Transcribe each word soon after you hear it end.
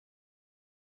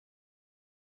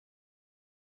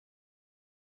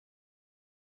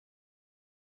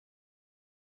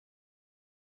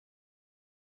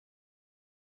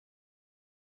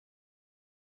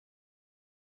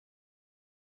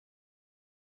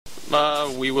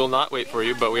We will not wait for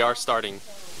you, but we are starting.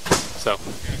 So. Are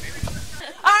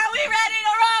we ready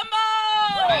to rumble?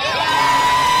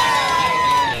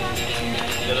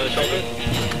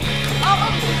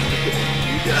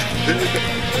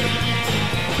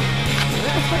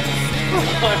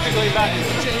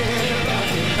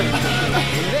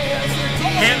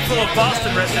 Handful of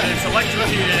Boston residents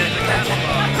electrocuted in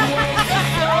Decathlon.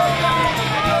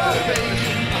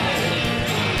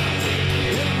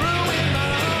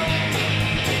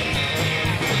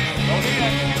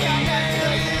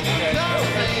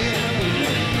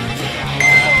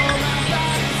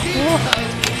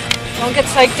 Don't get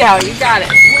psyched out, you got it.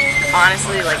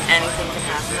 Honestly, like anything can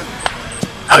happen.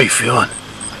 How you feeling?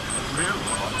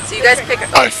 So you guys pick a...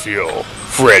 I feel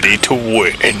ready to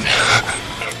win.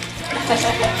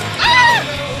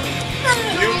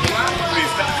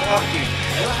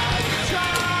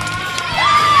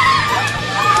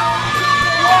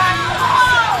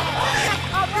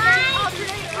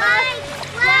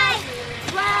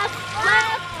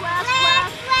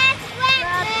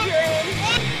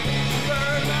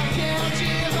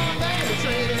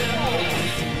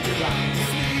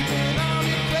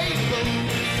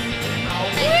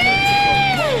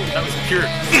 That was pure.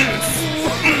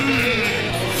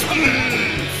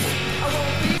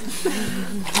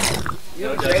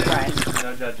 No judging. No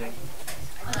judging.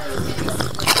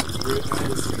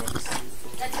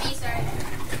 That's me, sorry.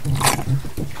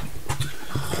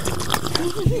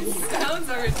 Sounds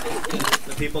are ridiculous.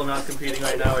 The people not competing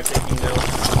right now are taking notes,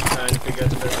 trying to figure out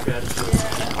the best strategy.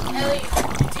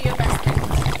 Yeah.